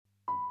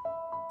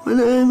When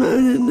I'm out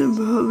in the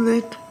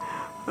public,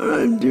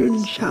 or I'm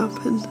doing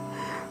shopping,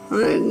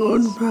 or I'm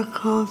going for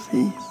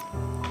coffee,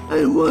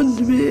 I want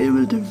to be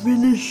able to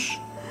finish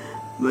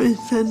my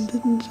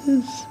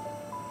sentences.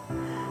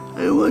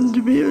 I want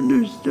to be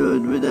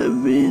understood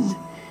without being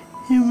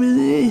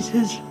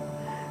humiliated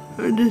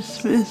or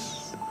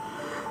dismissed.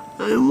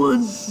 I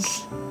want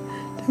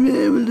to be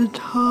able to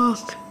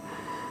talk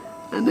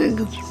and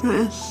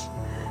express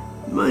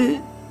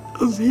my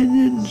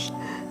opinions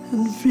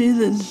and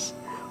feelings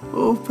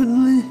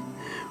openly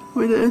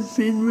without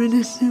being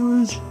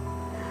ridiculed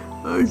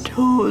or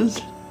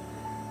told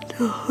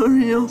to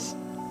hurry up.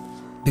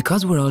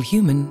 Because we're all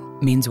human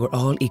means we're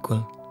all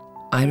equal.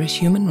 Irish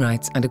Human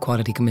Rights and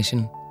Equality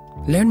Commission.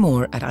 Learn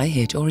more at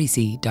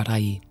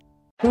ihrec.ie.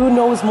 Who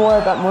knows more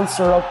about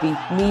Munster rugby,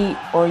 me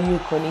or you,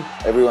 Quinny?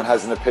 Everyone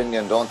has an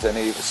opinion, don't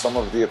they? Some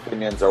of the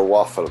opinions are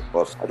waffle,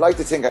 but I'd like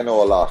to think I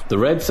know a lot. The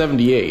Red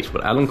 78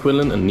 with Alan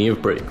Quinlan and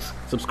Niamh Briggs.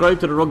 Subscribe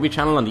to the Rugby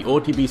channel on the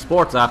OTB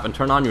Sports app and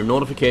turn on your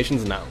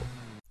notifications now.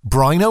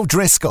 Brian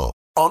O'Driscoll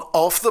on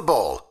Off the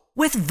Ball.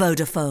 With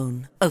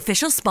Vodafone,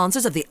 official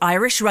sponsors of the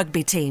Irish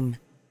rugby team.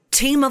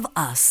 Team of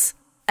us.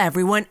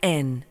 Everyone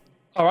in.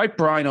 All right,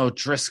 Brian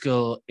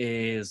O'Driscoll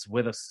is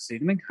with us this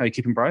evening. How are you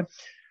keeping, Brian?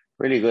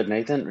 Really good,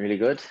 Nathan. Really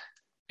good.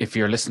 If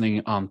you're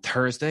listening on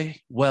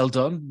Thursday, well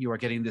done. You are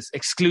getting this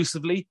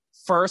exclusively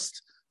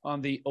first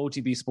on the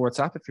OTB Sports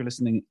app. If you're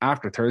listening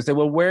after Thursday,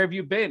 well, where have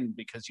you been?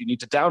 Because you need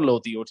to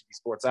download the OTB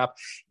Sports app.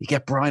 You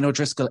get Brian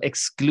O'Driscoll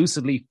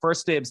exclusively,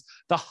 first dibs,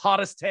 the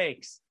hottest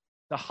takes.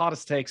 The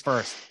hottest takes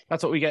first.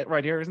 That's what we get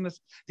right here, isn't it?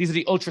 These are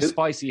the ultra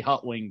spicy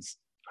hot wings.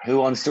 Who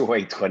wants to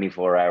wait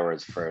 24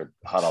 hours for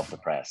hot off the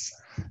press?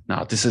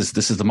 No, this is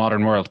the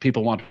modern world.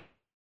 People want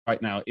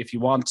right now. If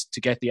you want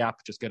to get the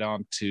app, just get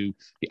on to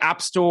the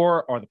App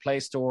Store or the Play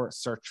Store,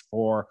 search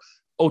for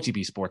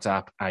OTB Sports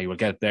app. You will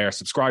get it there.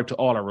 Subscribe to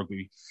all our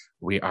rugby.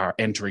 We are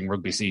entering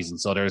rugby season,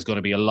 so there's going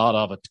to be a lot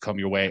of it to come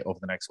your way over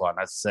the next one.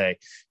 As I say,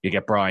 you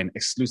get Brian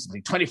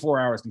exclusively 24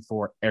 hours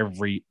before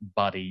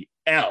everybody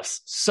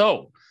else.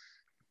 So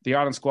the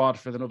Ireland squad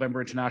for the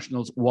November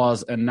Internationals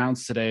was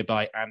announced today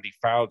by Andy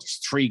Farrell. There's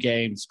 3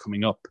 games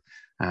coming up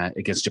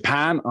against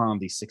Japan on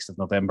the 6th of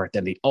November,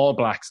 then the All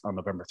Blacks on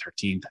November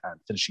 13th, and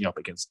finishing up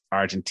against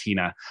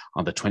Argentina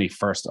on the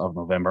 21st of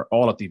November,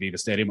 all at the Aviva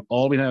Stadium.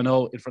 All we now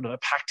know in front of a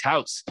packed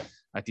house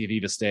at the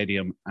Aviva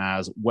Stadium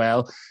as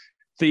well.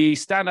 The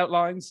standout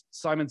lines,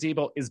 Simon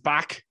Zebo is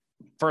back.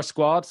 First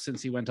squad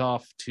since he went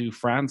off to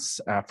France.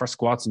 First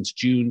squad since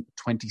June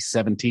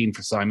 2017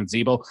 for Simon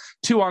Zebo.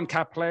 2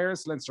 on-cap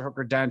players. Leinster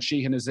hooker Dan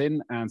Sheehan is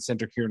in, and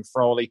centre Kieran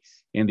Frawley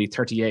in the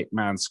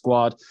 38-man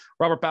squad.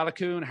 Robert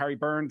Balakoon, Harry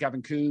Byrne,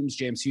 Gavin Coombs,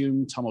 James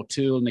Hume, Tom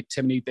O'Toole, Nick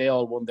Timoney, they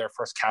all won their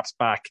first caps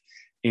back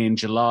in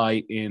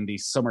July in the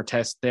summer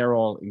test. They're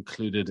all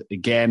included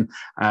again.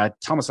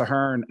 Thomas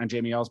Ahern and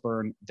Jamie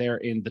Osborne, they're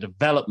in the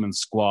development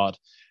squad.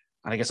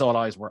 And I guess all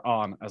eyes were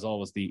on, as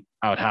always, the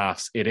out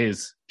halves. It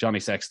is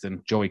Johnny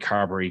Sexton, Joey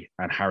Carberry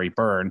and Harry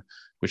Byrne,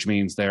 which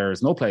means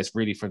there's no place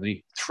really for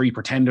the 3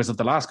 pretenders of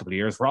the last couple of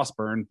years, Ross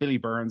Byrne, Billy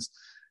Burns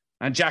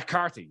and Jack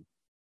Carthy.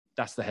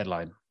 That's the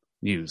headline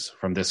news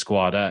from this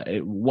squad.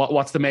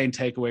 What's the main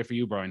takeaway for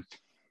you, Brian?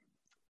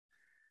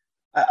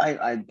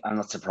 I'm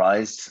not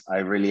surprised.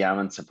 I really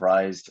am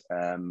surprised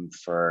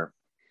for,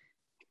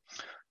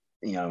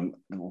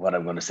 what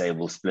I'm going to say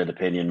will split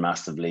opinion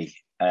massively.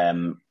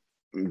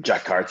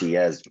 Jack Carthy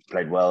has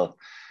played well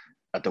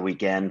at the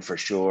weekend for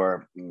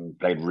sure.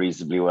 Played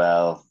reasonably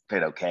well.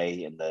 Played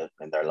okay in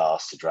their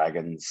loss to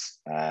Dragons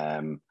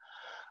a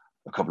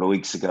couple of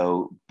weeks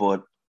ago.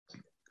 But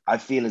I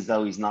feel as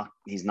though he's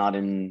not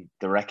in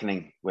the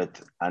reckoning with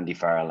Andy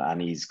Farrell,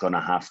 and he's going to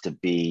have to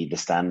be the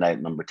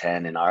standout number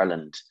 10 in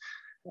Ireland.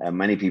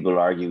 Many people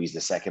argue he's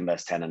the second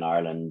best 10 in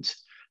Ireland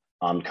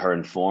on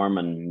current form,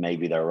 and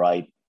maybe they're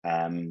right.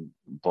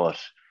 But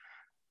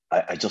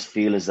I just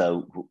feel as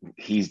though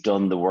he's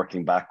done the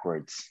working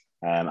backwards.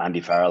 Andy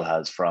Farrell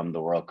has from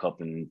the World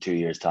Cup in 2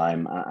 years'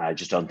 time. I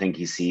just don't think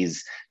he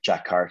sees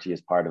Jack Carty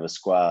as part of a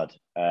squad.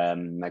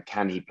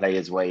 Can he play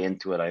his way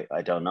into it?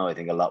 I don't know. I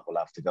think a lot will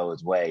have to go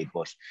his way.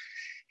 But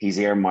he's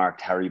earmarked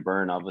Harry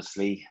Byrne,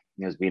 obviously.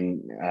 There's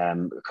been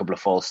a couple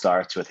of false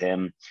starts with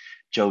him.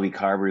 Joey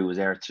Carberry was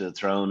heir to the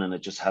throne, and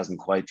it just hasn't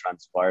quite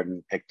transpired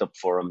and picked up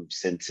for him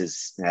since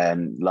his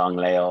long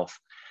layoff.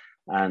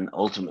 And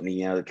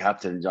ultimately, the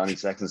captain, Johnny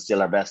Sexton, is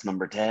still our best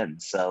number 10.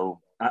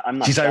 So I'm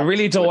not. I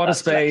really don't want to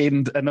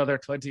spend another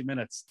 20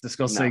 minutes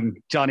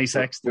discussing Johnny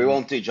Sexton. We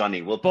won't do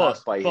Johnny. We'll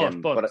pass by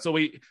him. So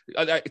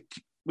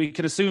we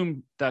can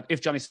assume that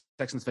if Johnny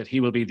Sexton's fit, he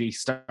will be the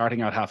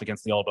starting out half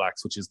against the All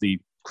Blacks, which is the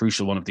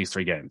crucial one of these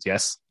 3 games.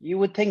 Yes, you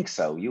would think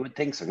so.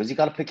 Because you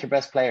got to pick your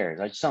best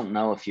players. I just don't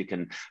know if you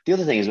can. The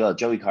other thing as well,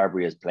 Joey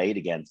Carberry has played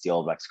against the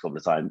All Blacks a couple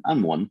of times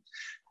and won,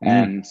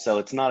 and so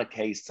it's not a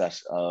case that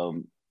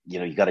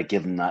you got to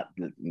give him that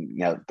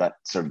that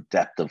sort of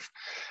depth of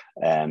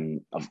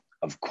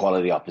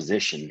quality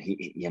opposition.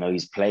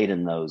 He's played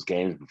in those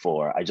games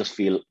before. I just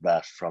feel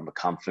that from a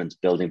confidence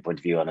building point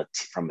of view and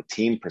from a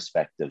team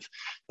perspective,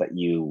 that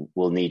you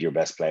will need your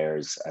best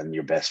players and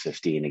your best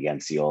 15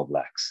 against the All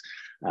Blacks.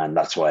 And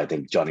that's why I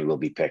think Johnny will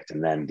be picked.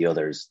 And then the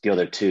other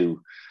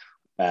two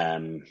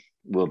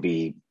will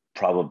be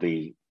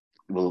probably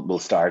will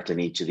start in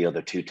each of the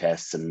other two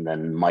tests and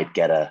then might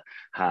get a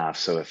half.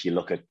 So if you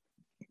look at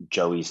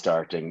Joey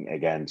starting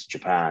against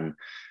Japan,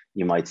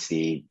 you might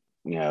see,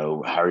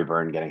 Harry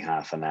Byrne getting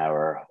half an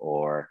hour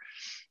or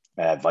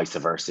vice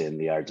versa in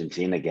the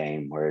Argentina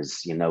game.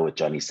 Whereas, with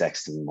Johnny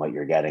Sexton, what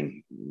you're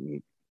getting,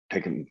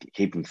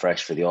 keep him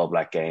fresh for the All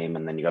Black game,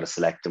 and then you got to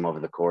select him over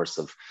the course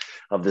of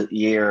the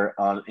year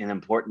in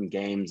important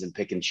games and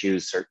pick and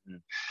choose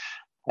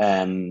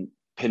certain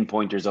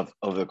pinpointers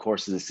over the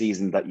course of the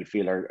season that you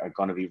feel are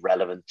going to be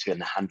relevant to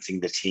enhancing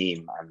the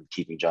team and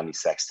keeping Johnny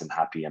Sexton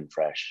happy and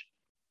fresh.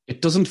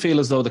 It doesn't feel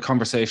as though the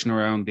conversation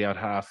around the out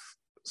half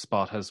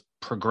spot has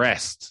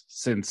progressed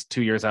since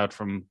 2 years out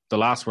from the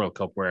last World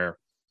Cup, where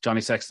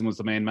Johnny Sexton was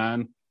the main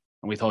man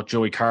and we thought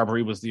Joey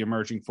Carbery was the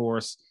emerging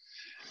force.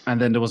 And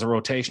then there was a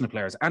rotation of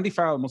players. Andy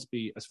Farrell must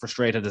be as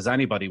frustrated as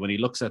anybody when he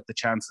looks at the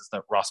chances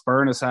that Ross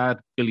Byrne has had,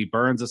 Billy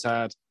Burns has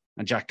had,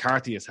 and Jack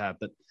Carty has had,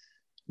 that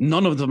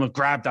none of them have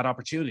grabbed that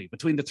opportunity.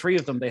 Between the three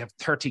of them, they have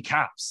 30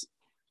 caps.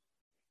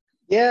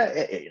 Yeah,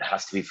 it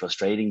has to be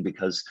frustrating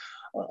because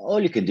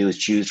all you can do is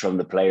choose from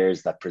the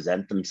players that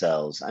present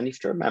themselves. And you have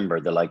to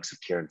remember the likes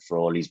of Kieran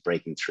Frawley's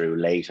breaking through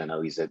late. I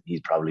know he's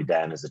probably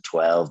down as a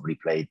 12, but he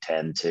played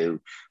 10-2.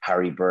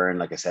 Harry Byrne,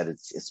 like I said,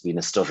 it's been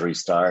a stuttery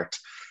start.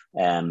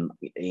 A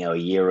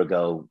year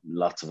ago,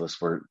 lots of us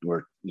were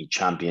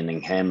championing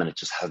him, and it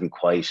just hasn't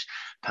quite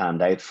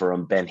panned out for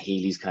him. Ben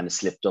Healy's kind of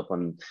slipped up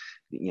on,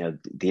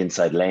 the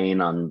inside lane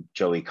on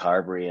Joey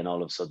Carbery, and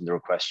all of a sudden there were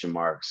question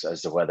marks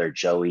as to whether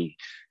Joey,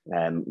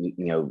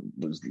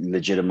 was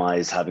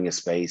legitimized having a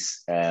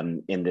space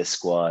in this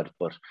squad.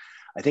 But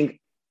I think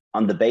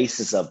on the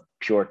basis of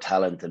pure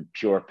talent and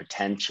pure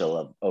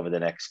potential over the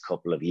next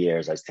couple of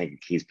years, I think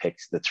he's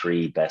picked the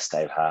three best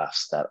out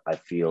halves that I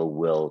feel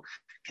will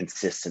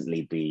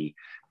consistently be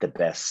the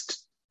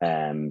best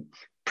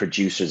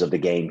producers of the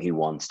game he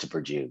wants to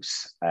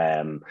produce.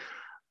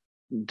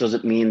 Does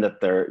it mean that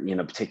they're,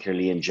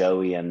 particularly in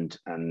Joey and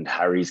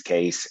Harry's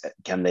case,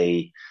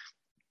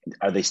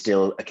 are they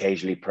still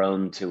occasionally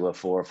prone to a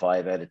 4 or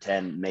 5 out of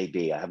 10?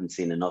 Maybe. I haven't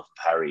seen enough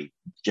of Harry.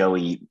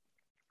 Joey,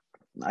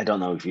 I don't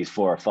know if he's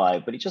 4 or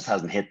 5, but he just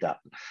hasn't hit that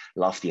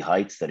lofty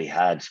heights that he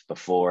had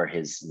before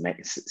his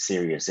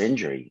serious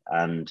injury,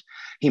 and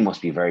he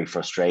must be very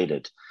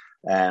frustrated.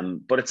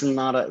 But it's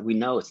not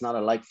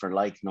a like for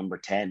like number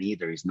 10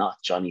 either. He's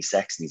not Johnny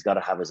Sexton. He's got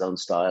to have his own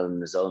style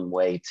and his own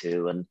way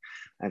too. And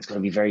it's going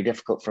to be very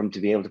difficult for him to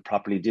be able to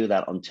properly do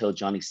that until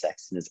Johnny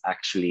Sexton is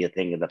actually a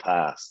thing of the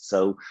past.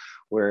 So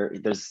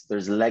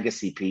there's a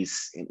legacy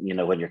piece,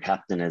 when your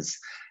captain is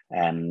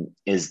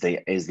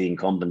the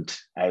incumbent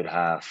out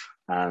half,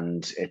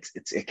 and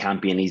it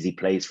can't be an easy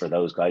place for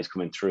those guys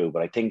coming through.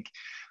 But I think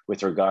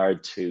with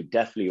regard to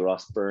definitely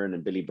Ross Byrne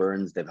and Billy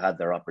Burns, they've had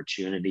their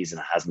opportunities and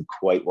it hasn't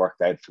quite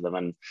worked out for them.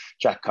 And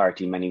Jack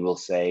Carty, many will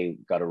say,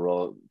 got a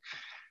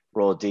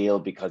raw deal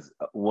because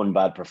one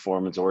bad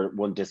performance or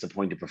one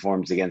disappointing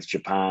performance against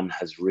Japan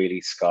has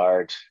really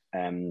scarred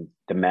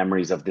the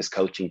memories of this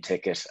coaching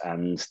ticket,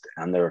 and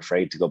they're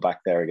afraid to go back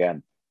there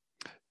again.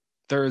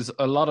 There's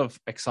a lot of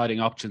exciting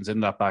options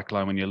in that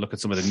backline when you look at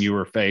some of the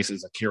newer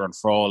faces, like Kieran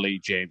Frawley,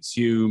 James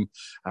Hume,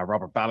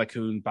 Robert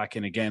Balakoon back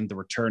in again, the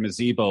return of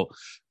Zebo.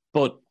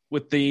 But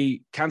with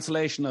the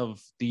cancellation of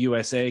the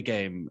USA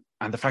game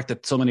and the fact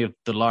that so many of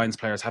the Lions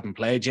players haven't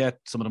played yet,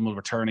 some of them will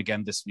return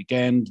again this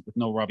weekend with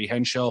no Robbie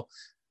Henshaw,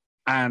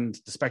 and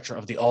the spectre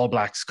of the All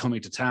Blacks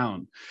coming to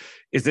town.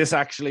 Is this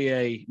actually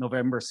a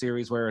November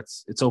series where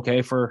it's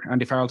okay for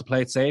Andy Farrell to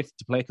play it safe,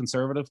 to play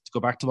conservative, to go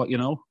back to what you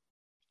know?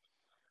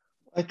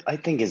 I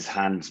think his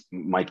hand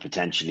might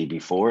potentially be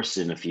forced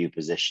in a few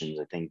positions.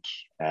 I think,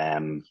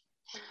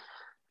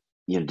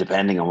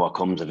 depending on what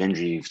comes of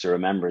injury, you have to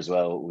remember as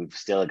well, we've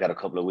still got a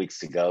couple of weeks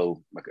to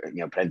go,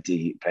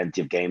 plenty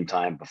of game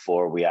time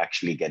before we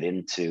actually get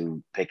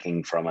into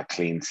picking from a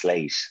clean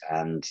slate.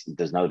 And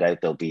there's no doubt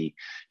there'll be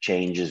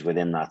changes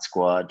within that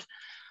squad.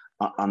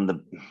 I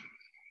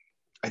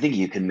think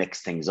you can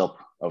mix things up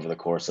over the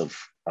course of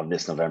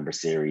this November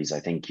series. I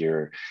think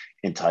you're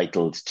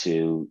entitled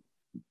to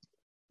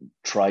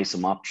try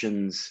some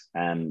options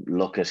and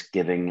look at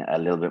giving a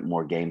little bit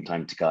more game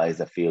time to guys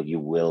that feel you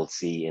will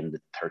see in the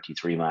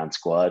 33-man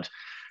squad.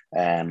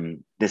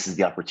 This is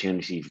the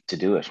opportunity to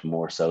do it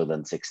more so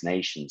than Six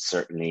Nations,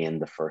 certainly in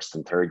the first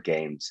and third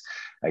games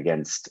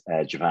against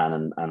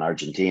Japan and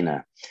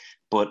Argentina.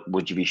 But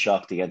would you be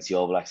shocked against the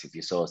All Blacks if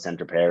you saw a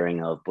centre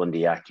pairing of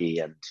Bundy Aki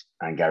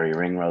and Gary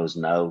Ringrose?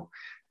 No.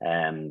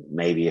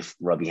 Maybe if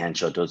Robbie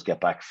Henshaw does get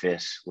back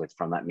fit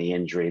from that knee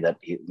injury, that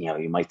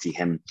you might see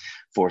him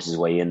force his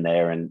way in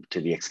there and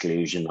to the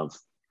exclusion of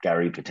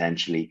Gary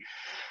potentially.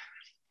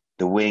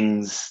 The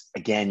wings,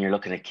 again, you're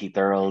looking at Keith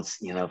Earls,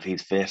 if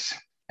he's fit.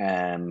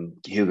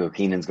 Hugo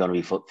Keenan's going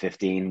to be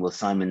 15. Will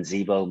Simon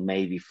Zebo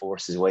maybe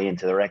force his way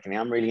into the reckoning?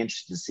 I'm really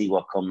interested to see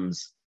what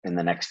comes in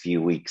the next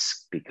few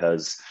weeks,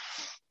 because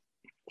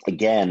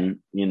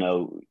again, you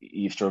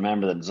have to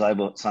remember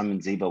that Simon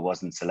Zebo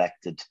wasn't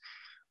selected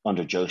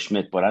under Joe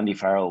Schmidt, but Andy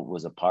Farrell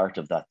was a part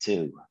of that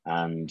too.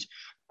 And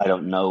I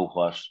don't know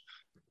what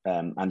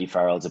Andy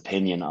Farrell's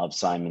opinion of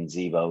Simon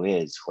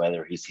Zebo is,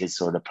 whether he's his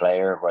sort of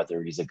player,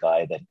 whether he's a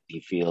guy that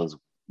he feels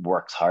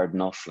works hard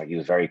enough. Like, he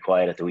was very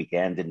quiet at the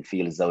weekend, didn't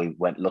feel as though he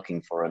went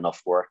looking for enough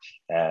work,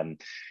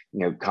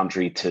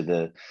 contrary to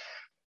the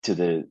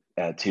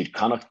two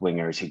Connacht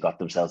wingers who got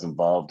themselves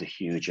involved a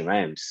huge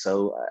amount.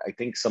 So I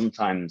think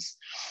sometimes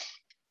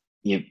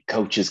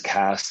coaches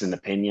cast an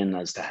opinion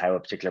as to how a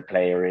particular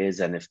player is,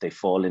 and if they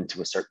fall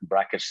into a certain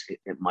bracket,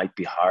 it might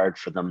be hard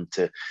for them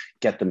to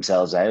get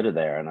themselves out of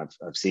there. And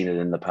I've seen it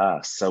in the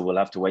past. So we'll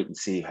have to wait and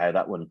see how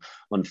that one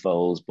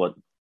unfolds. But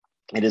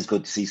it is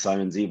good to see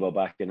Simon Zebo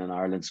back in an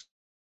Ireland.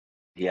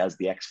 He has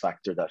the X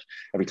factor that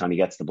every time he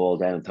gets the ball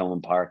down at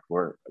Thomond Park,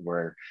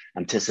 we're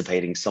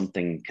anticipating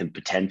something can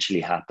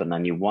potentially happen,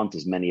 and you want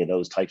as many of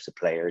those types of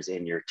players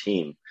in your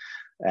team.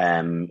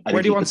 Where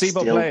do you want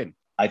Zebo playing?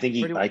 I think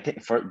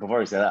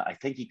before I say that, I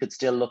think he could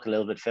still look a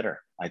little bit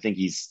fitter. I think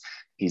he's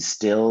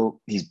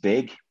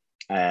big,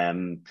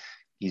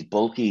 he's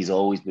bulky. He's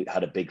always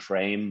had a big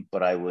frame,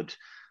 but I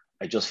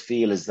just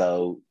feel as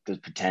though there's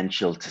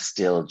potential to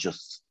still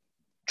just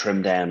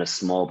trim down a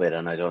small bit,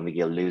 and I don't think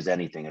he'll lose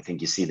anything. I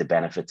think you see the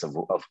benefits of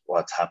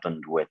what's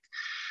happened with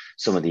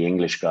some of the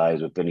English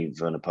guys, with Vinny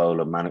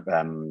Vunipola.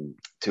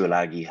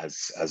 Tuilagi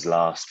has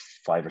lost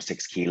 5 or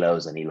 6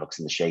 kilos, and he looks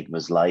in the shape of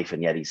his life,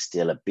 and yet he's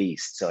still a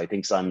beast. So I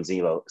think Simon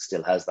Zebo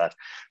still has that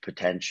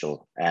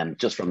potential,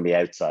 just from the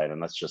outside,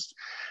 and that's just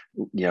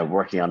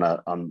working on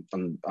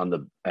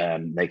the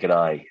naked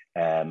eye.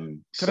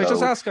 Can I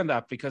just ask on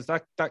that, because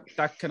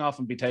that can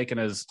often be taken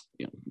as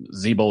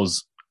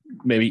Zebo's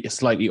maybe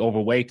slightly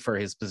overweight for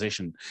his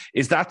position.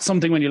 Is that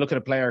something, when you look at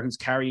a player who's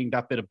carrying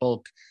that bit of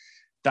bulk,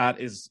 that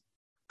is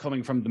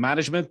coming from the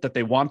management, that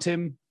they want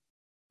him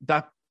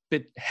that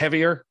bit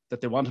heavier,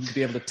 that they want him to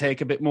be able to take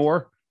a bit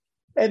more?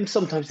 And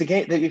sometimes the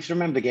game, you have to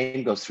remember, the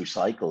game goes through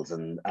cycles,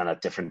 and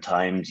at different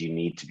times you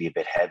need to be a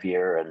bit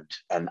heavier,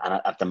 and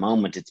at the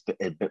moment it's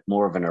a bit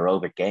more of an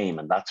aerobic game,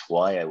 and that's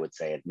why I would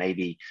say it.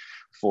 Maybe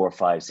 4,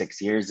 5,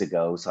 6 years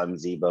ago, Simon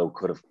Zebo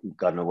could have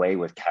gotten away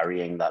with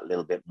carrying that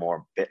little bit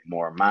more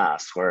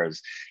mass, whereas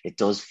it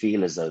does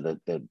feel as though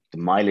the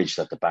mileage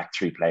that the back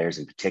three players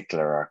in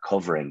particular are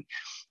covering,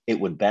 it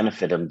would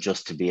benefit him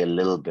just to be a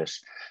little bit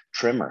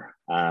trimmer.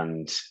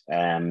 And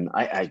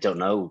I don't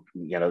know,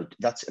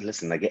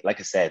 like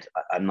I said,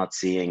 I'm not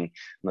seeing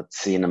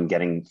him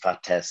getting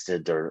fat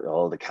tested or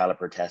all the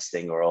caliper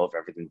testing or all of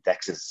everything,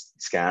 DEXA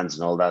scans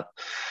and all that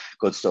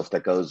good stuff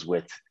that goes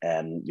with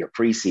your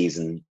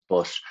preseason.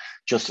 But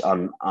just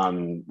on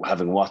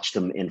having watched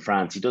him in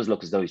France, he does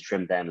look as though he's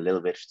trimmed down a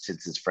little bit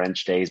since his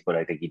French days, but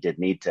I think he did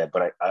need to.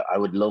 But I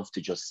would love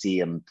to just see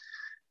him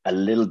a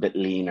little bit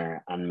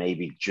leaner and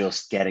maybe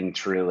just getting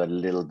through a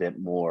little bit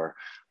more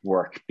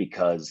work,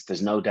 because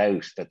there's no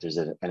doubt that there's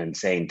an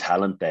insane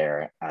talent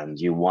there, and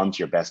you want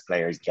your best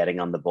players getting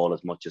on the ball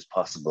as much as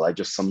possible. I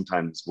just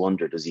sometimes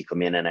wonder, does he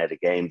come in and out of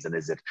games, and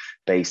is it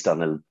based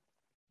on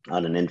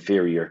an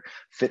inferior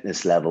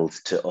fitness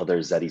levels to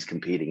others that he's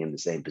competing in the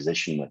same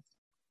position with?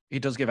 He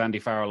does give Andy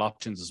Farrell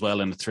options as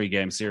well in the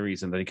 3-game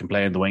series, and that he can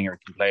play in the winger,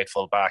 he can play at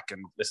full back.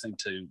 And listening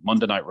to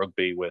Monday Night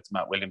Rugby with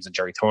Matt Williams and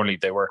Jerry Thorley,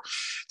 there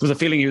was a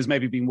feeling he was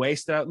maybe being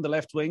wasted out in the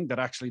left wing, that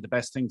actually the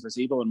best thing for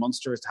Zebo and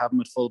Munster is to have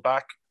him at full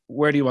back.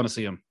 Where do you want to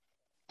see him?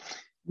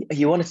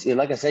 You want to see,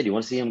 like I said, you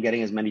want to see him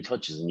getting as many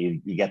touches, and you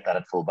get that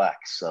at full back.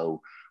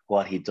 So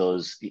what he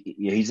does,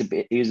 he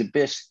was a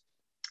bit.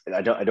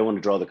 I don't want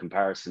to draw the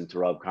comparison to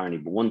Rob Kearney,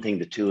 but one thing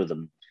the two of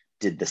them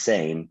did the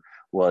same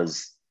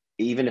was,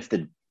 even if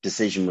the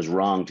decision was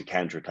wrong to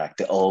counterattack,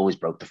 they always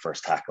broke the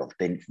first tackle.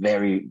 They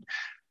very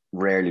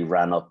rarely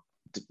ran up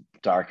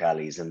dark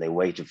alleys, and they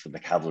waited for the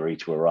cavalry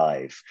to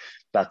arrive.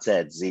 That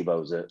said,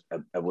 Zebo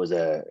was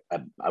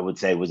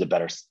a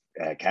better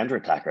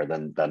counter-attacker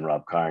than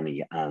Rob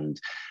Kearney, and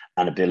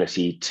an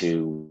ability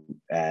to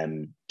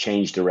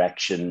change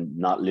direction,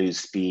 not lose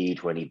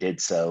speed when he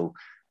did so,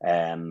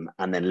 and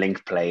then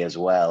link play as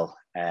well.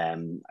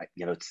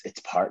 It's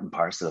part and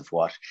parcel of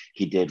what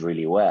he did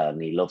really well,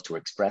 and he loved to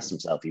express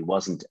himself. He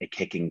wasn't a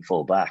kicking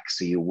full back,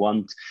 so you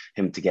want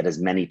him to get as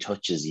many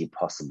touches as you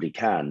possibly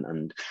can.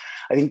 And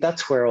I think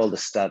that's where all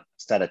the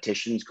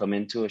statisticians come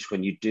into it.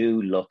 When you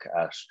do look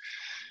at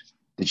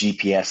the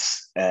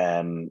GPS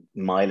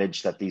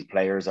mileage that these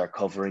players are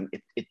covering,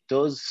 it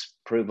does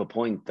prove a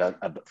point that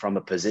from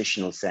a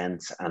positional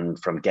sense and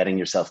from getting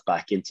yourself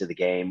back into the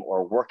game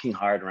or working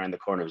hard around the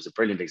corner. It was a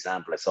brilliant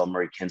example. I saw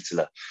Murray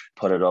Kinsella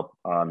put it up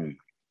on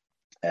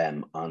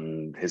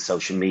his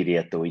social media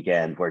at the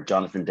weekend, where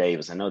Jonathan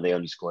Davis, I know they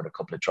only scored a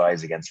couple of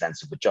tries against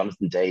Leinster, but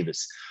Jonathan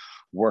Davis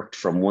worked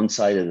from one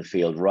side of the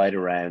field right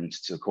around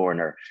to the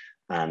corner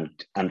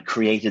and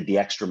created the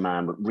extra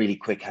man with really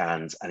quick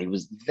hands. And he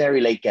was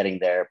very late getting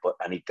there,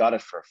 and he got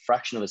it for a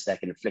fraction of a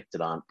second and flicked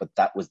it on. But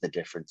that was the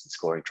difference in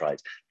scoring tries.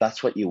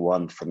 That's what you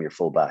want from your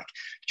fullback.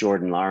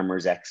 Jordan Larmour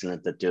is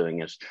excellent at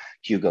doing it.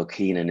 Hugo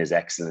Keenan is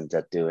excellent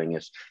at doing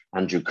it.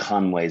 Andrew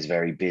Conway is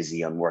very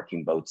busy on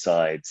working both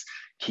sides.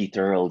 Keith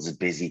Earls is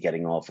busy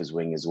getting off his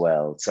wing as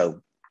well.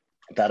 So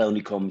that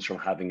only comes from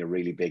having a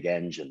really big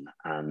engine.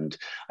 And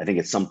I think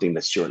it's something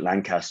that Stuart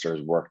Lancaster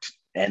has worked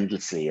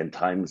endlessly and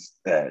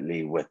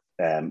timely with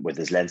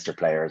his Leinster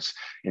players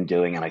in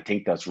doing. And I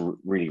think that's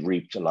really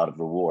reaped a lot of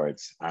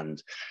rewards.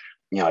 And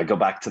I go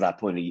back to that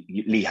point.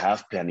 Lee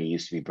Halfpenny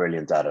used to be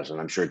brilliant at it, and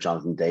I'm sure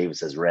Jonathan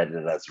Davis has read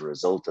it as a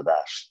result of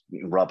that.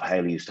 Rob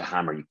Haley used to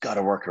hammer, you've got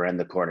to work around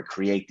the corner,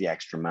 create the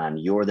extra man.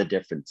 You're the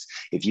difference.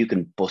 If you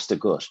can bust a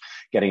gut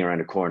getting around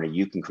a corner,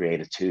 you can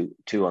create a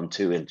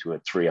two-on-two into a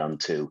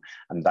 3-on-2,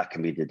 and that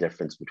can be the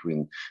difference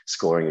between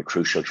scoring a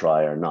crucial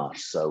try or not.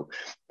 So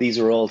these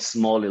are all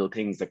small little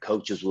things that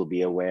coaches will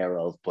be aware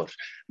of, but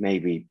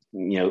maybe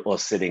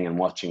us sitting and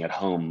watching at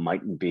home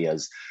mightn't be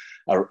as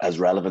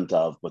relevant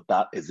of, but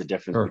that is the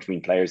difference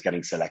between players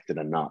getting selected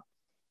and not.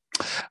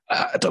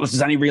 I don't know if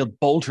there's any real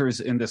bolters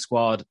in the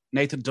squad.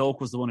 Nathan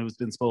Doak was the one who's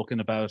been spoken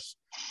about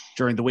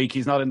during the week.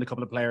 He's not in the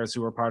couple of players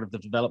who are part of the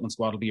development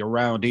squad will be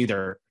around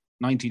either.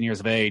 19 years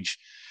of age.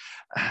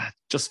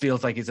 Just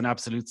feels like he's an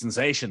absolute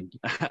sensation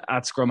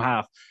at scrum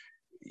half.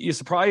 You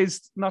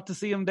surprised not to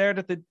see him there,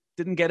 that they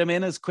didn't get him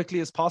in as quickly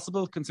as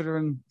possible,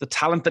 considering the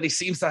talent that he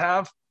seems to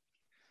have?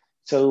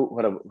 So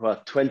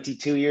what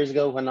 22 years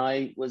ago when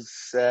I was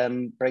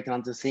breaking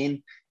onto the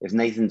scene, if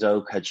Nathan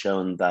Doak had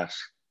shown that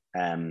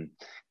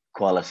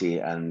quality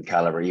and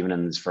caliber, even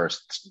in his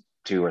first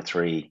 2 or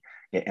 3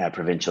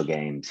 provincial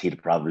games,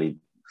 he'd probably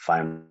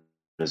found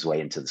his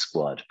way into the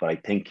squad. But I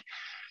think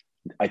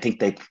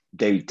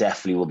they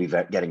definitely will be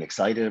getting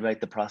excited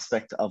about the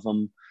prospect of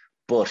him.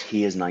 But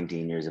he is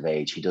 19 years of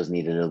age. He does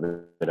need a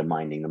little bit of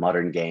minding. The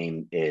modern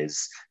game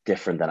is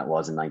different than it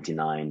was in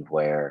 '99,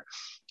 where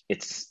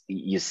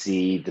you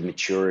see the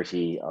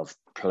maturity of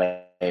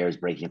players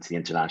breaking into the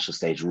international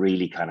stage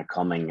really kind of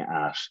coming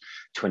at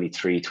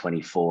 23,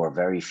 24.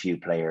 Very few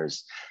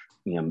players,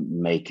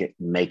 make it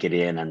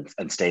in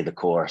and stay the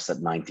course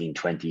at 19,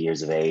 20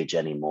 years of age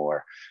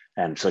anymore.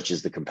 And such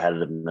is the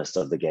competitiveness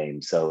of the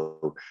game.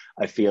 So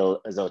I feel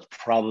as though it's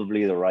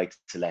probably the right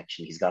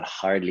selection. He's got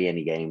hardly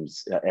any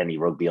games, any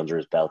rugby under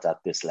his belt at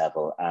this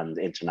level, and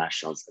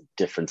international's a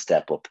different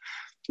step up.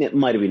 It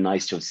might have been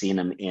nice to have seen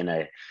him in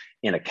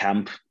a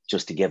camp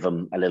just to give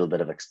him a little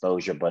bit of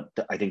exposure, but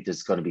I think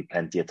there's going to be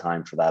plenty of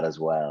time for that as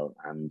well.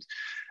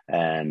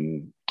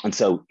 And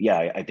so,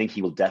 yeah, I think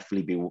he will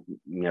definitely be,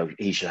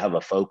 he should have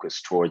a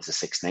focus towards the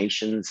Six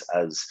Nations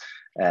as,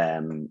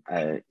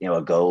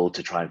 a goal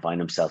to try and find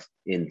himself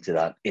into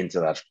that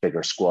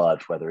bigger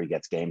squad. Whether he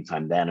gets game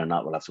time then or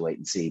not, we'll have to wait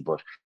and see.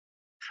 But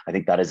I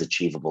think that is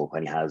achievable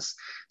when he has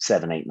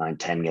 7, 8, 9,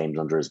 10 games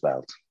under his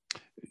belt.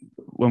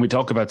 When we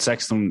talk about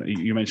Sexton,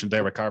 you mentioned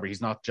Derek Carber,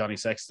 he's not Johnny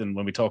Sexton.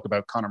 When we talk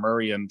about Conor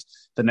Murray and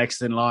the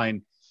next in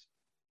line,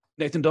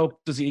 Nathan Doak,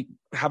 does he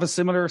have a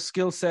similar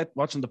skill set?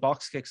 Watching the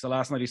box kicks the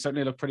last night, he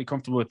certainly looked pretty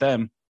comfortable with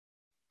them.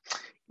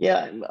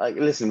 Yeah,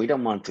 listen, we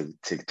don't want to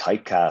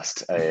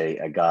typecast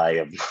a guy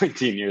of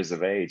 19 years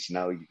of age.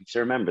 You should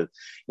remember,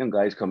 young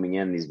guys coming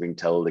in, he's being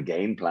told a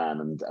game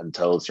plan and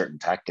told certain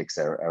tactics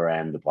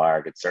around the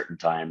park at certain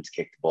times,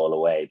 kick the ball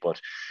away.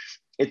 But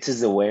it's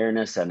his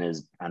awareness and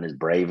his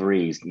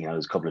bravery.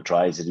 His couple of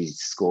tries that he's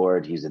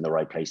scored, he's in the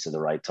right place at the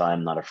right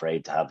time, not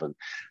afraid to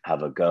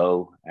have a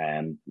go,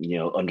 and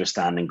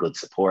understanding good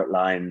support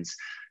lines.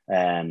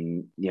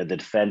 The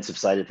defensive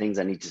side of things,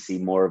 I need to see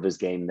more of his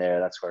game there.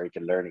 That's where he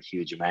can learn a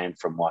huge amount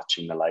from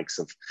watching the likes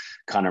of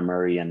Conor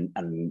Murray and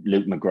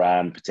Luke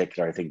McGrath in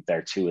particular. I think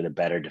they're two of the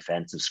better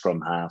defensive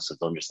scrum halves, of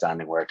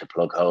understanding where to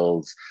plug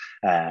holes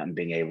and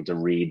being able to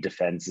read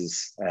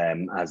defenses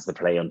as the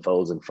play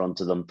unfolds in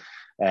front of them.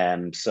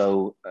 I'm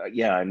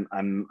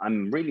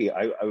really,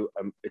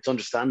 it's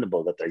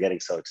understandable that they're getting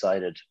so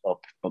excited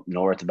up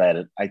north about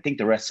it. I think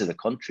the rest of the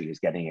country is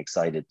getting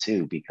excited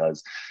too,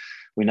 because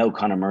we know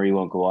Conor Murray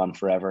won't go on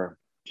forever.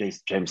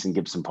 Jameson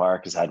Gibson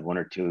Park has had 1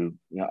 or 2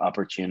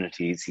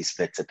 opportunities. He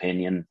splits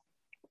opinion,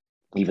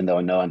 even though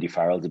I know Andy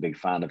Farrell's a big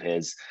fan of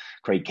his.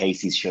 Craig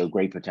Casey's showed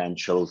great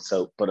potential.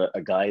 But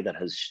a guy that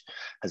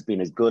has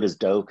been as good as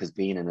Doak has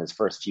been in his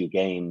first few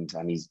games,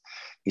 and he's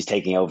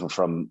taking over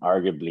from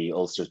arguably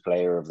Ulster's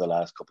player of the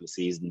last couple of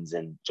seasons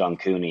in John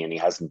Cooney, and he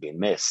hasn't been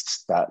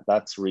missed.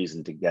 That's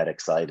reason to get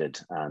excited.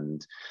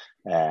 And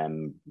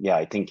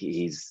I think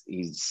he's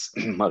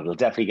well, he'll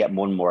definitely get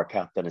one more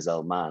cap than his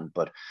old man,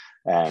 but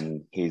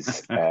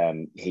he's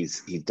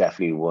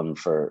definitely one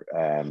for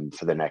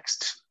the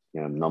next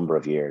number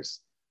of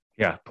years.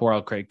 Yeah, poor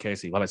old Craig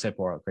Casey. Well, I say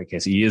poor old Craig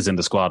Casey. He is in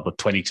the squad, but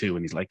 22,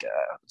 and he's like,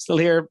 still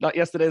here, not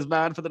yesterday's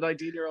man for the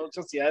 19-year-old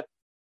just yet.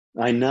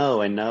 I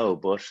know,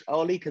 but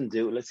all he can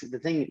do, let's see, the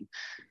thing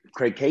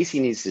Craig Casey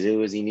needs to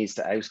do is he needs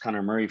to oust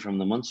Conor Murray from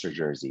the Munster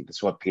jersey.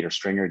 That's what Peter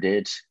Stringer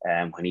did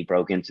when he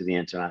broke into the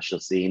international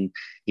scene.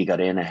 He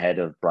got in ahead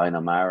of Brian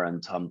O'Mara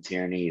and Tom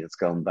Tierney. That's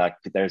going back.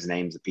 There's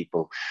names that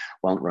people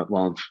won't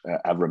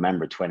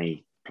remember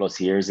 20 plus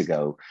years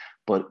ago.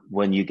 But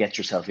when you get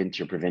yourself into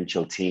your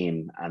provincial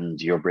team and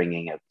you're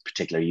bringing a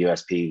particular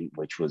USP,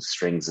 which was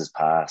Strings'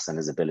 pass and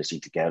his ability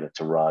to get it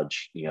to Rog,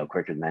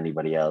 quicker than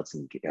anybody else,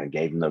 and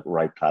gave him the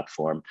right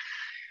platform.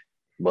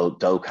 Well,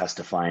 Doak has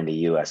to find a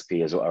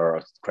USP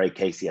or Craig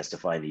Casey has to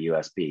find a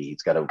USP.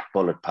 He's got a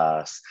bullet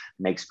pass,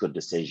 makes good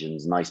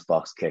decisions, nice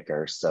box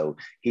kicker. So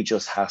he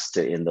just has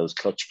to, in those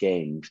clutch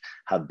games,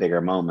 have bigger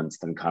moments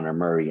than Conor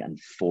Murray and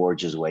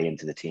forge his way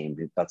into the team.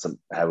 That's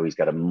how he's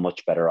got a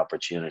much better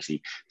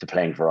opportunity to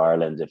playing for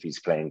Ireland if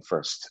he's playing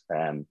first,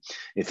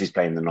 if he's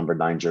playing the number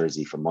 9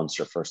 jersey for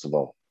Munster, first of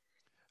all.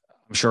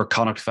 I'm sure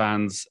Connacht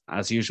fans,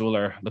 as usual,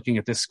 are looking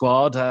at this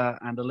squad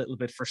and a little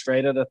bit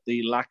frustrated at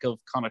the lack of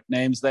Connacht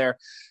names there.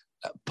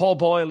 Paul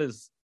Boyle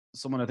is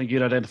someone I think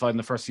you'd identified in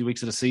the first few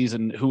weeks of the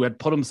season who had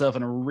put himself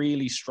in a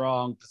really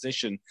strong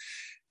position.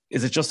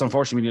 Is it just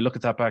unfortunate when you look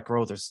at that back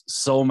row, there's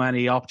so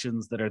many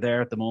options that are there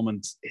at the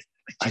moment?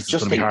 It's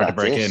going to be hard to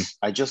break in.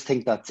 I just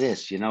think that's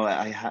it.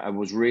 I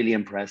was really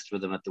impressed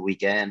with him at the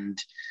weekend.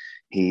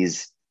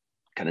 He's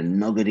kind of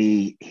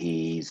nuggety.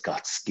 He's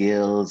got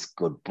skills,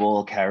 good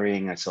ball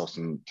carrying. I saw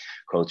some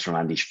quotes from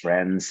Andy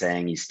Friend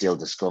saying he's still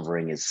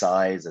discovering his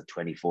size at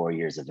 24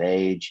 years of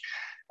age.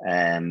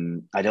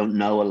 I don't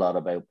know a lot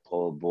about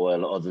Paul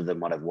Boyle other than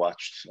what I've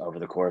watched over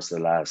the course of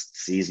the last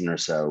season or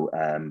so.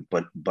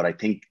 But I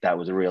think that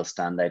was a real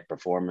standout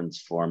performance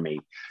for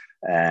me.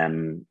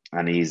 And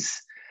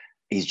he's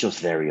just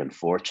very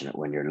unfortunate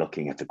when you're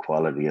looking at the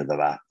quality of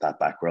that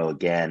back row.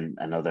 Again,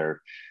 another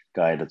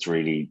guy that's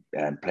really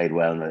played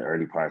well in the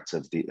early parts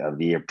of the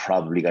year.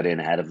 Probably got in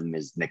ahead of him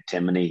is Nick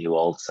Timoney, who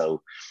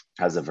also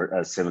has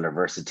a similar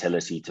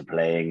versatility to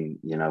playing,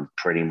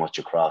 pretty much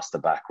across the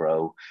back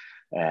row.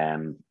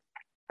 Van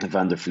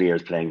der Fleer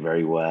is playing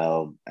very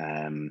well.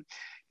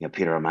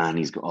 Peter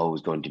O'Mahony's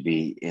always going to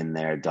be in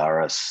there.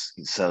 Doris,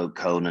 so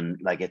Conan,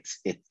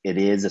 it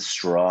is a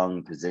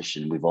strong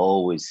position. We've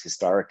always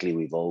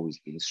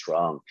been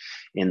strong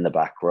in the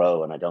back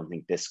row, and I don't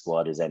think this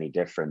squad is any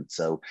different.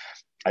 So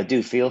I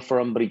do feel for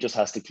him, but he just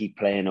has to keep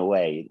playing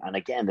away. And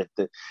again,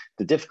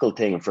 the difficult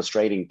thing and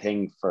frustrating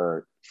thing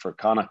for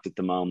Connacht at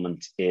the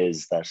moment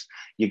is that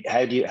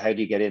how do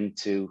you get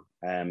into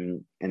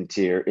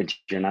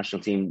your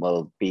national team?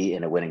 Well, be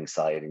in a winning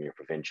side in your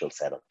provincial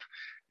setup.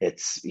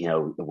 It's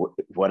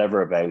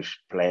whatever about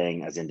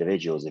playing as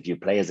individuals. If you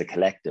play as a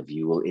collective,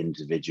 you will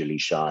individually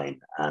shine.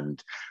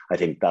 And I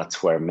think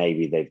that's where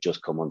maybe they've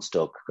just come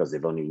unstuck because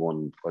they've only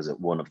won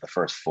one of the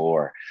first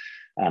 4.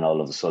 And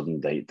all of a sudden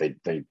they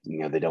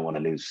don't want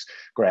to lose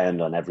ground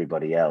on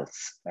everybody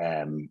else,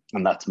 and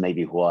that's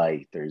maybe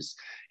why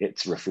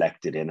it's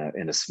reflected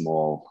in a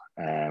small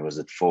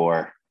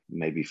 4,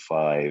 maybe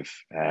 5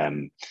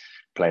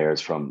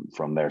 players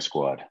from their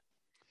squad.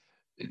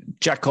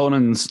 Jack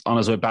Conan's on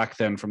his way back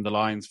then from the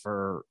lines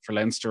for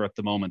Leinster at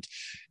the moment.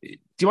 Do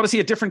you want to see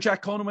a different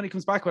Jack Conan when he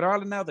comes back with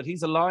Ireland now that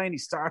he's a line? He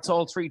starts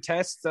all 3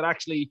 tests that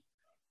actually.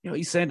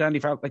 He's saying to Andy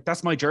Farrell,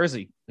 that's my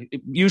jersey.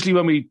 Usually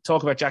when we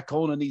talk about Jack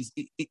Conan,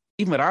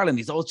 even with Ireland,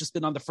 he's always just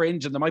been on the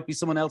fringe and there might be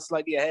someone else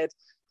slightly ahead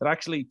that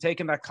actually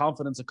taking that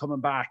confidence of coming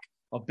back,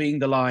 of being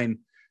the line,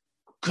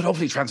 could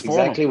hopefully transform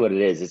exactly him. What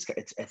it is.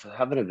 It's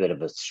having a bit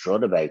of a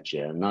strut about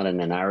you, not in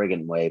an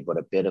arrogant way, but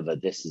a bit of a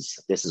this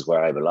is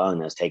where I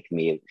belong. I've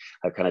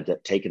kind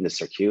of taken the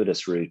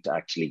circuitous route to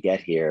actually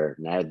get here.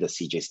 Now the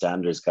CJ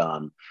Stander's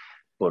gone,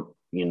 but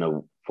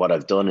what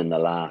I've done in the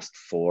last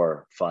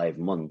 4-5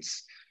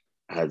 months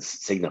has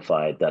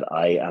signified that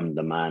I am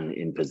the man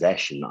in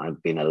possession.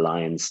 I've been a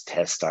Lions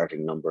test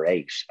starting number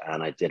 8,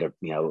 and I did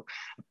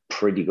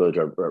pretty good,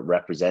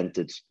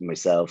 represented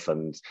myself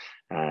and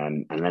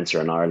Leinster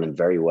and Ireland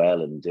very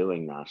well in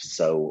doing that.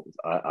 So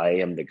I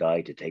am the guy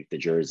to take the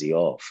jersey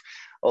off.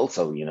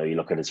 Also, you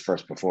look at his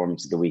first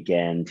performance of the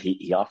weekend,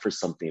 he offers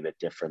something a bit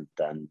different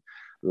than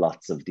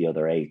lots of the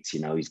other 8s.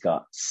 He's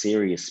got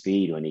serious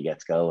speed when he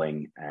gets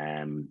going.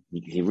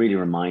 He really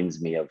reminds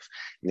me of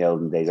the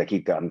olden days. I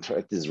keep going,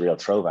 this is a real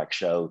throwback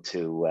show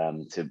to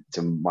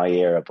my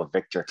era, but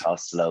Victor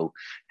Costello,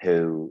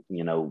 who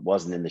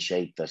wasn't in the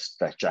shape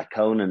that Jack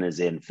Conan is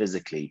in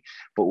physically,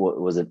 but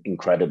was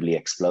incredibly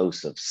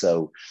explosive.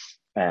 So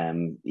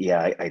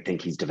I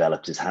think he's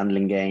developed his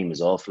handling game.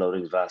 His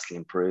offloading is vastly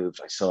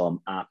improved. I saw him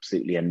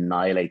absolutely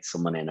annihilate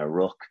someone in a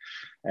ruck.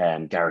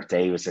 Gareth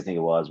Davis, I think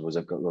it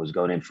was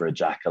going in for a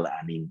jackal,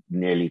 and he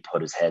nearly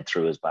put his head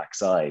through his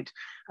backside.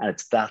 And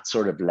it's that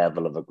sort of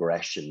level of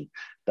aggression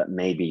that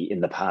maybe in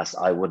the past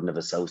I wouldn't have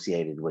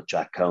associated with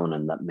Jack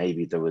Conan, that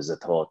maybe there was a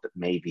thought that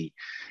maybe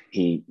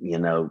he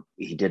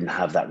didn't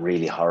have that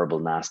really horrible,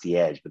 nasty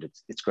edge. But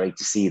it's great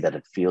to see that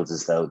it feels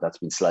as though that's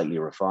been slightly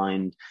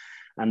refined.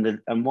 And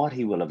what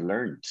he will have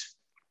learned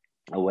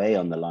away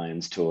on the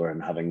Lions tour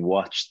and having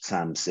watched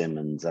Sam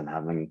Simmons and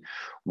having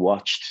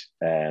watched,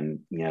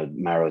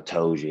 Maro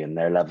Toji and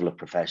their level of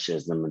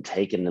professionalism and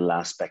taking little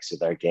aspects of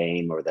their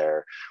game or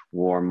their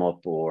warm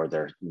up or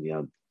their,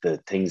 the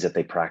things that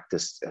they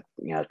practice,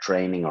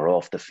 training or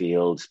off the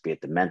field, be it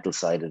the mental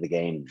side of the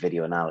game,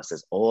 video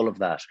analysis, all of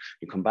that.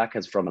 You come back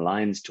as from a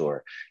Lions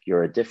tour,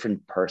 you're a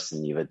different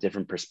person, you have a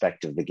different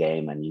perspective of the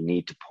game, and you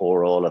need to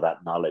pour all of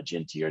that knowledge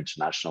into your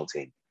international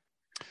team.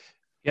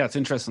 Yeah, it's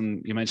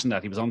interesting you mentioned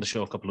that. He was on the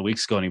show a couple of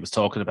weeks ago and he was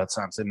talking about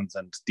Sam Simmons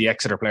and the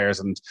Exeter players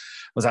and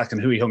was asking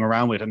who he hung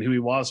around with and who he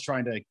was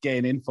trying to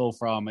gain info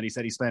from. And he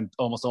said he spent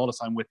almost all the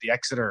time with the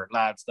Exeter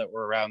lads that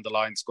were around the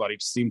Lions squad. He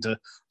just seemed to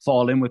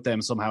fall in with them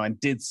somehow and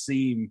did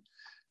seem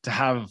to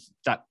have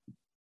that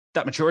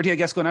maturity, I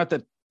guess, going out,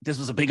 that this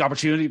was a big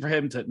opportunity for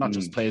him to not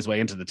just play his way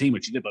into the team,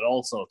 which he did, but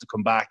also to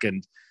come back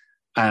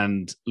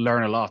and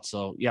learn a lot.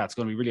 So yeah, it's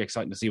going to be really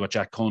exciting to see what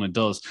Jack Conan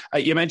does.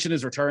 You mentioned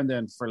his return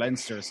then for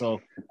Leinster.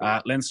 So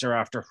Leinster,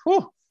 after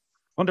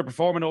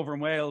underperforming over in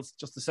Wales,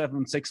 just a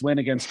 7-6 win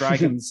against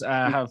Dragons,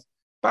 have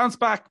bounced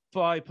back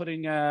by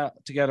putting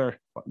together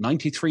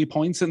 93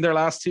 points in their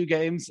last 2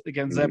 games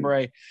against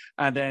Zebre,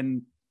 and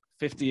then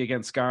 50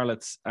 against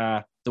Scarlets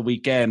the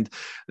weekend.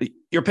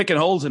 You're picking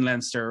holes in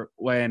Leinster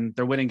when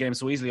they're winning games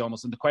so easily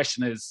almost, and the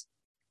question is,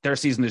 their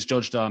season is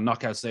judged on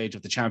knockout stage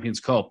of the Champions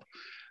Cup.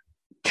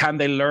 Can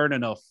they learn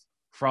enough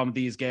from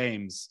these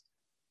games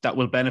that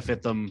will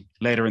benefit them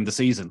later in the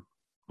season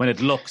when it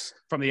looks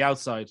from the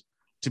outside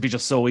to be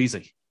just so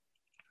easy?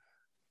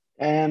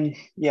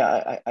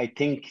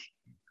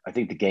 I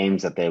think the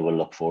games that they will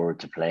look forward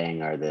to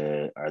playing are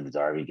the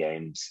Derby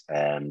games,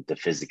 the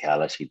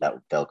physicality that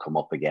they'll come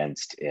up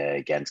against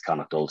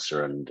Connacht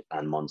Ulster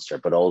and Munster,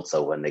 but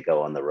also when they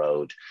go on the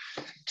road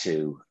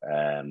to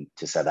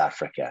South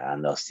Africa,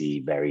 and they'll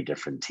see very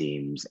different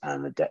teams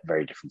and a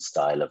very different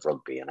style of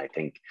rugby. And I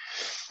think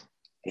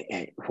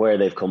where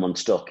they've come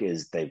unstuck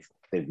is they've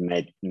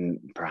made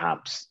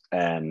perhaps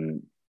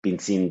been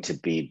seen to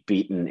be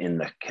beaten in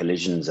the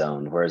collision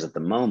zone, whereas at the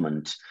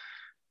moment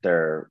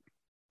they're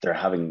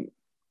having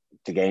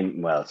the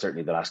game, well,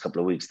 certainly the last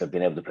couple of weeks, they've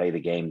been able to play the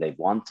game they've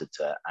wanted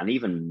to, and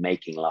even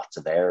making lots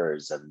of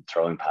errors and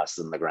throwing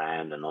passes on the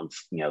ground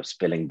and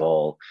spilling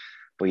ball.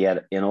 But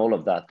yet in all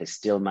of that, they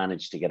still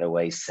managed to get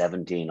away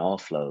 17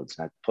 offloads.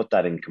 Now put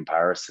that in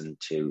comparison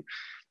to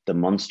the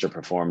Munster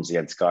performance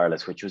against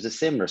Scarlets, which was a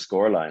similar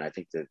scoreline. I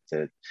think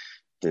that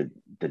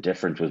the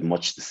difference was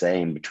much the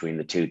same between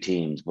the two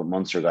teams, but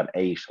Munster got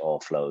 8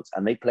 offloads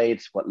and they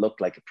played what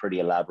looked like a pretty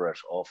elaborate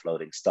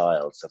offloading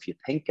style. So if you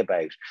think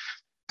about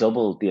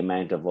double the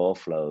amount of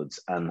offloads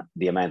and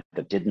the amount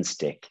that didn't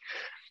stick,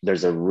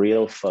 there's a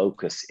real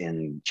focus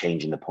in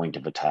changing the point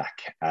of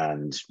attack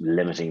and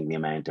limiting the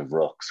amount of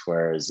rucks.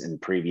 Whereas in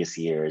previous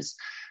years,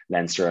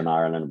 Leinster and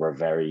Ireland were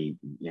very,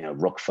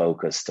 ruck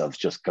focused, of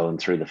just going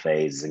through the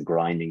phases and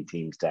grinding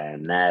teams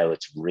down. Now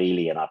it's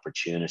really an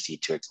opportunity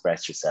to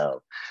express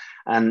yourself.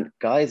 And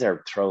guys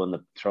are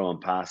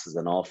throwing passes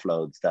and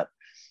offloads that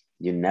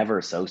you never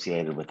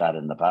associated with that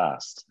in the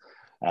past.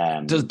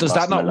 Does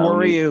that not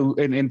worry you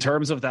in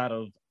terms of that,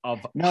 of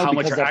how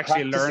much you're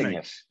actually learning?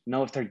 It.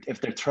 No,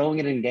 if they're throwing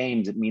it in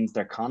games, it means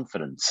they're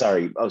confident.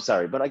 Sorry,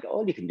 but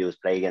all you can do is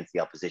play against the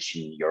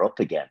opposition you're up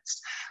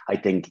against. I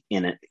think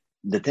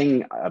the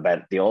thing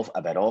about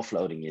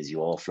offloading is you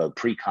offload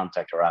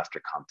pre-contact or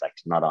after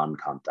contact, not on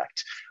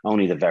contact.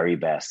 Only the very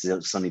best.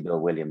 Sonny Bill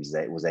Williams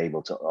was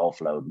able to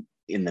offload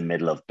in the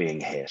middle of being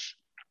hit.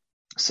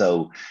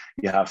 So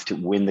you have to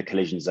win the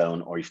collision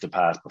zone, or you have to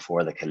pass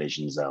before the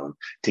collision zone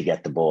to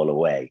get the ball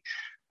away.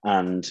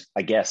 And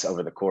I guess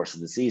over the course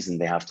of the season,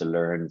 they have to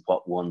learn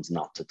what ones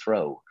not to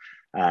throw.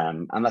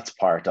 And that's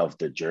part of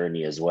the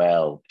journey as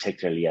well,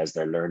 particularly as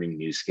they're learning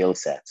new skill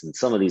sets. And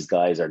some of these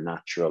guys are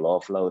natural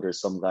offloaders,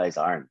 some guys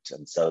aren't.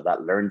 And so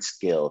that learned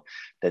skill,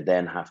 they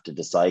then have to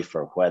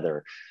decipher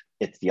whether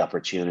it's the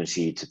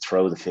opportunity to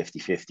throw the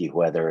 50-50,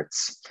 whether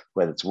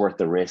it's worth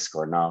the risk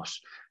or not.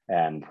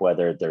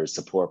 Whether there's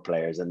support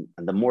players. And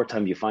the more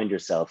time you find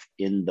yourself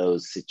in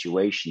those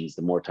situations,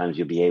 the more times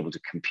you'll be able to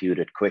compute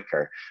it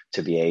quicker,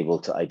 to be able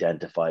to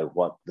identify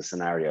what the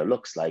scenario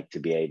looks like, to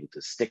be able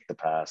to stick the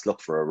pass, look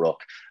for a ruck,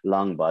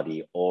 long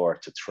body, or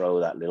to throw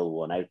that little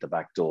one out the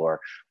back door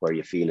where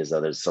you feel as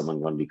though there's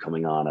someone going to be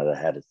coming on at a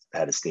head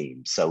of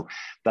steam. So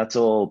that's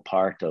all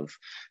part of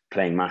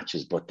playing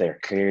matches, but they're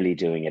clearly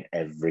doing it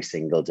every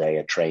single day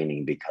at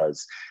training,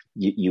 because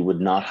you would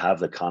not have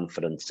the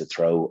confidence to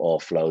throw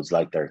offloads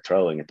like they're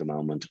throwing at the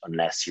moment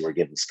unless you were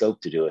given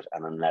scope to do it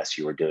and unless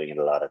you were doing it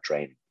a lot of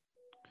training.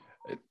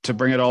 To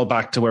bring it all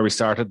back to where we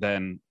started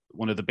then,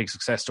 one of the big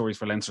success stories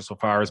for Leinster so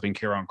far has been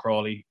Kieran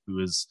Crawley, who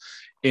is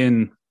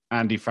in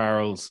Andy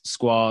Farrell's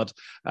squad,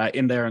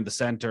 in there in the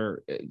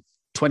centre,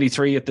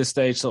 23 at this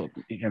stage, so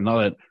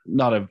not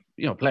a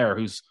player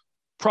who's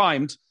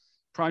primed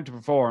to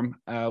perform.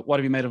 What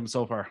have you made of him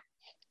so far?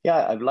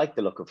 Yeah, I've liked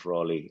the look of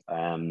Frawley.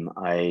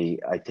 I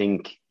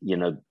think,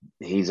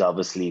 he's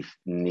obviously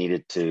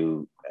needed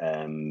to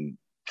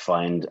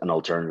find an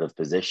alternative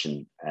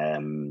position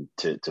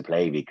to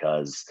play,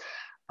 because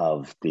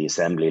the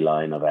assembly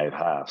line of out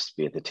halves,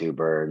 be it the two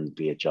Burns,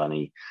 be it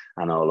Johnny,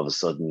 and all of a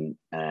sudden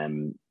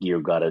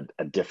you've got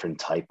a different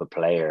type of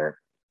player,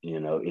 you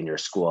know, in your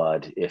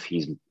squad if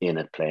he's in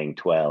it playing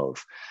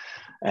 12.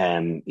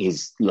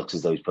 He's looks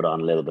as though he's put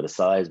on a little bit of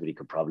size, but he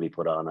could probably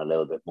put on a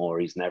little bit more.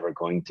 He's never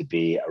going to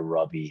be a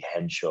Robbie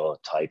Henshaw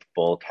type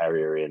ball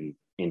carrier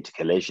into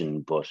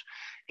collision, but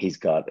he's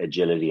got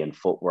agility and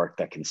footwork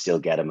that can still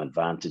get him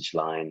advantage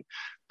line.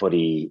 But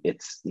we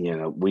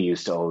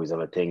used to always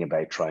have a thing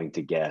about trying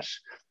to get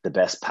the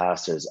best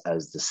passers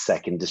as the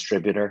second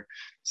distributor.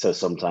 So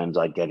sometimes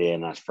I'd get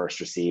in as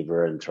first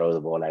receiver and throw the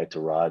ball out to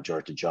Rog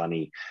or to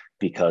Johnny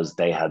because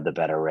they had the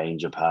better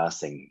range of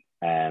passing.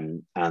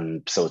 And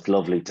so it's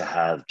lovely to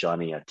have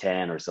Johnny at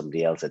 10 or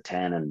somebody else at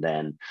 10, and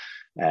then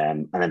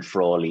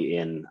Frawley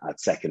in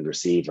at second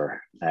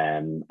receiver,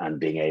 and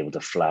being able to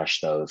flash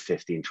those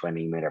 15,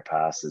 20 meter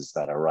passes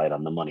that are right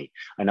on the money.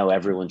 I know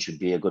everyone should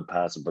be a good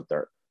passer, but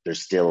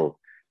there's still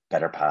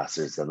better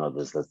passers than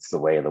others. That's the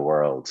way of the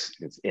world.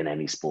 It's in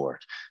any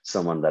sport.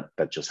 Someone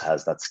that just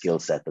has that skill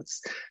set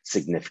that's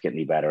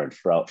significantly better. And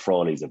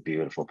Frawley's a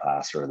beautiful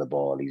passer of the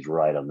ball. He's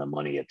right on the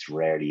money. It's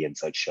rarely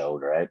inside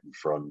shoulder, out in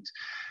front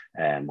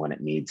when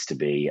it needs to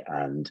be.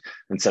 And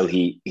so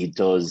he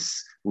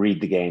does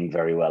read the game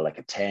very well, like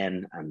a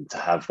 10, and to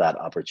have that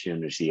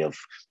opportunity of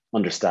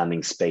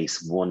understanding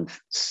space one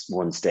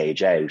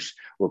stage out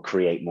will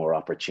create more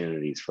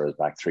opportunities for his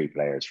back three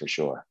players for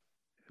sure.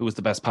 Who was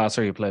the best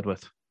passer you played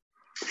with?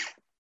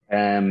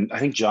 I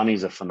think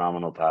Johnny's a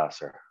phenomenal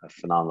passer.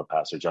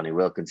 Johnny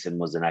Wilkinson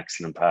was an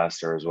excellent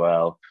passer as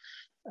well.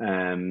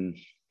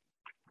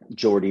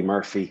 Jordy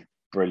Murphy,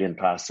 brilliant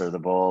passer of the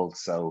ball.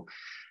 So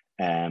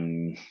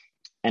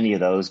any of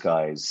those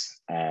guys,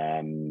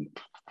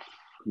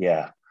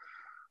 yeah.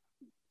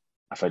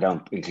 If I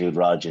don't include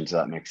Rog into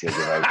that mix, he'll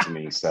give out to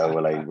me. So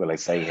will I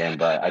say him?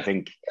 But I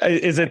think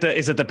is it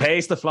the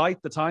pace, the flight,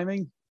 the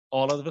timing,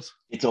 all of it?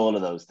 It's all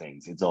of those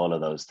things.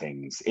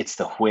 It's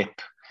the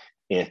whip.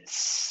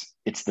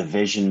 It's the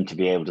vision to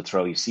be able to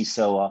throw. You see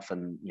so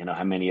often, you know,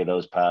 how many of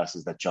those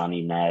passes that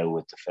Johnny now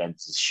with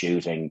defense is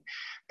shooting,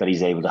 that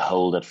he's able to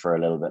hold it for a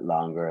little bit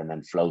longer and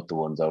then float the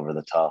ones over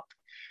the top.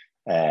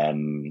 I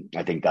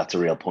think that's a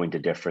real point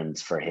of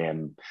difference for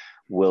him.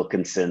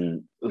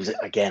 Wilkinson, it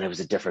was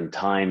a different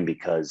time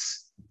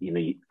because, you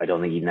know, I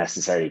don't think he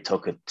necessarily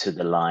took it to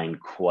the line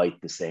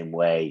quite the same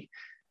way,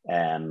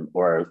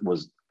 or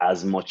was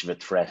as much of a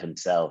threat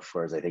himself.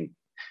 Whereas I think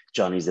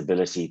Johnny's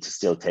ability to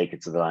still take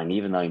it to the line,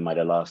 even though he might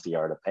have lost a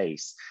yard of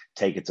pace,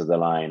 take it to the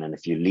line, and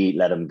if you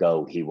let him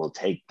go, he will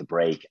take the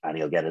break and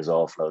he'll get his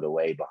offload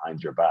away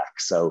behind your back.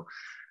 So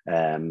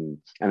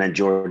and then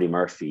Jordy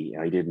Murphy,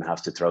 he didn't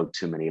have to throw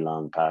too many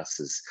long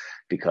passes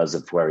because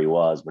of where he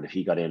was, but if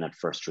he got in at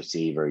first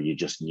receiver, you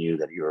just knew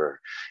that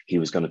he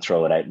was going to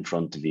throw it out in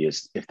front of you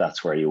if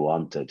that's where you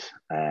wanted.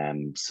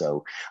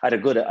 So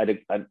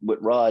with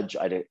Rog,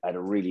 I had a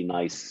really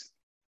nice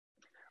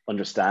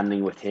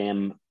understanding with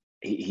him.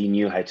 He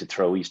knew how to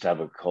throw. We used to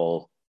have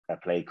a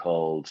play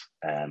called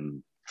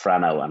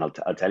Frano, and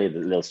I'll tell you the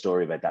little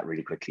story about that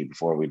really quickly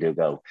before we do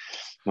go.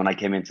 When I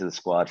came into the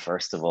squad,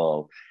 first of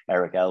all,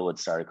 Eric Elwood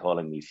started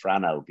calling me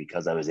Frano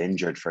because I was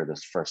injured for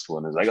this first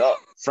one. I was like, oh,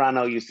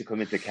 Frano used to come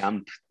into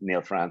camp,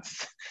 Neil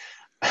Francis.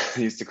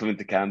 He used to come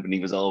into camp and he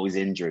was always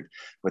injured,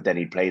 but then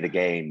he'd play the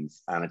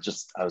games. And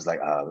I was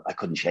like, oh, I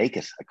couldn't shake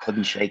it. I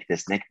couldn't shake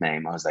this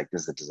nickname. I was like,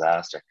 this is a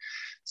disaster.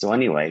 So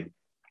anyway,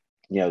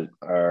 you know,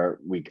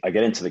 I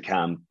get into the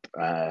camp,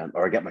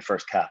 or I get my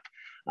first cap,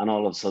 and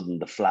all of a sudden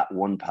the flat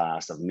one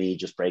pass of me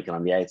just breaking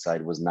on the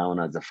outside was known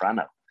as a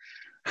Frano.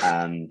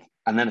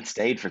 And then it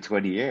stayed for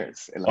 20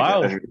 years.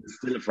 Wow. It was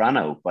still a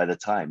Frano by the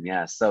time,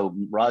 yeah. So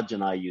Rog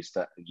and I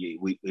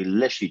we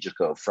literally just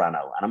go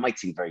Frano, and it might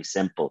seem very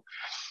simple,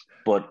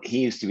 but he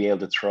used to be able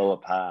to throw a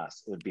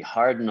pass. It would be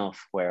hard enough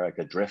where I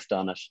could drift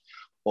on it,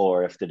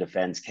 or if the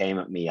defense came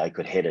at me, I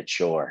could hit it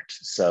short.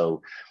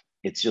 So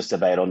it's just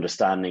about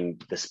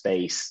understanding the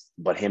space,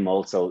 but him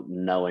also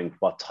knowing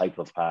what type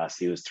of pass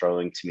he was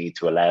throwing to me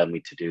to allow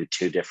me to do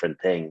two different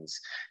things,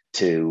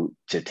 to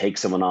take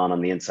someone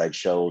on the inside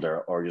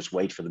shoulder, or just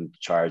wait for them to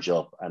charge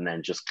up and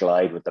then just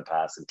glide with the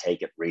pass and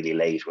take it really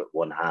late with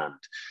one hand.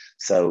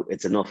 So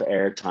it's enough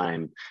air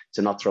time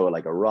to not throw it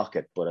like a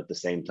rocket, but at the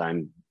same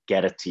time,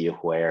 get it to you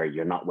where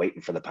you're not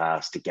waiting for the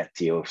pass to get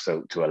to you,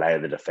 so to allow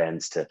the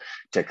defense to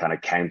kind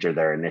of counter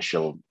their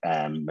initial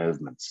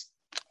movements.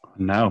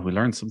 Now we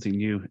learn something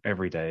new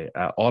every day.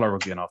 All our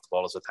Rugby and Off the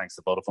Ball is with thanks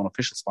to Vodafone,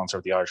 official sponsor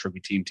of the Irish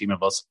Rugby team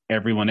of us.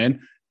 Everyone in.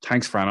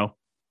 Thanks, Frano.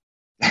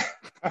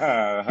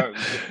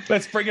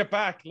 Let's bring it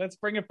back.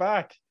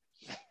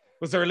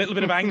 Was there a little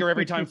bit of anger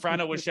every time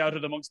Frano was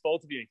shouted amongst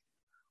both of you?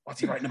 What's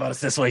he writing about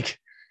us this week?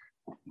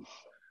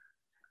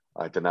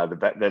 I don't know.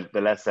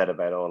 The less said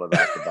about all of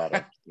that, the better.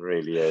 It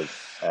really is.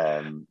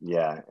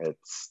 Yeah,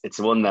 it's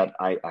one that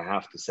I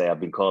have to say, I've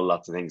been called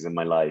lots of things in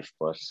my life,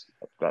 but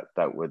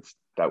that would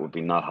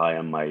be not high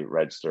on my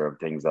register of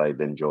things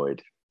I've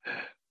enjoyed.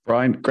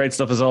 Brian, great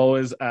stuff as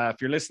always.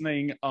 If you're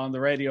listening on the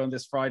radio on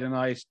this Friday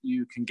night,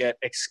 you can get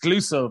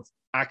exclusive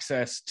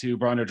access to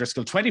Brian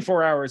O'Driscoll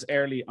 24 hours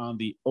early on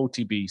the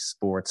OTB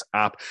Sports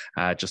app.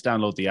 Just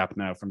download the app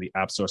now from the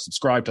App Store.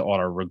 Subscribe to all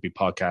our rugby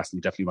podcasts, and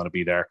you definitely want to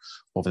be there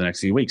over the next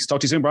few weeks. Talk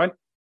to you soon, Brian.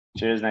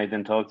 Cheers,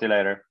 Nathan. Talk to you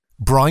later.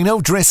 Brian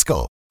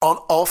O'Driscoll on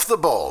Off the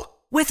Ball.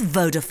 With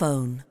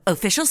Vodafone,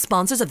 official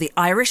sponsors of the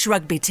Irish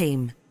rugby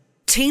team.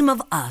 Team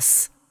of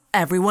us.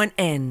 Everyone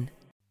in.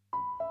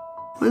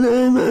 When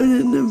I'm out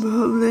in the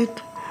public,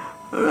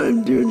 or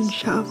I'm doing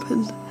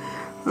shopping,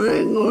 or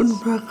I'm going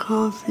for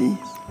coffee,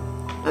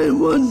 I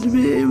want to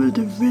be able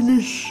to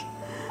finish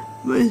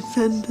my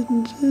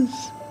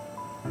sentences.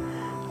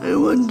 I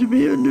want to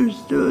be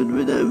understood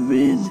without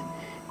being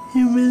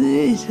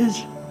humiliated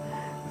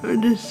or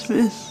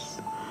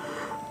dismissed.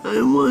 I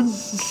want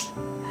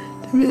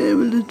to be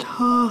able to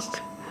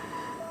talk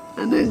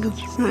and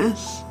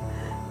express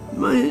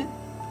my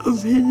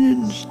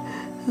opinions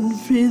and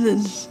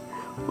feelings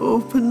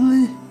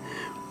openly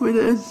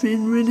without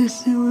being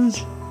ridiculed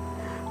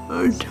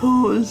or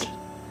told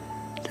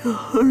to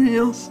hurry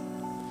up.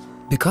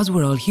 Because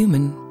we're all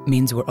human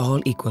means we're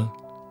all equal.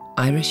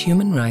 Irish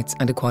Human Rights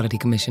and Equality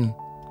Commission.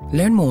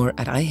 Learn more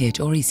at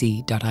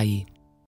ihrec.ie.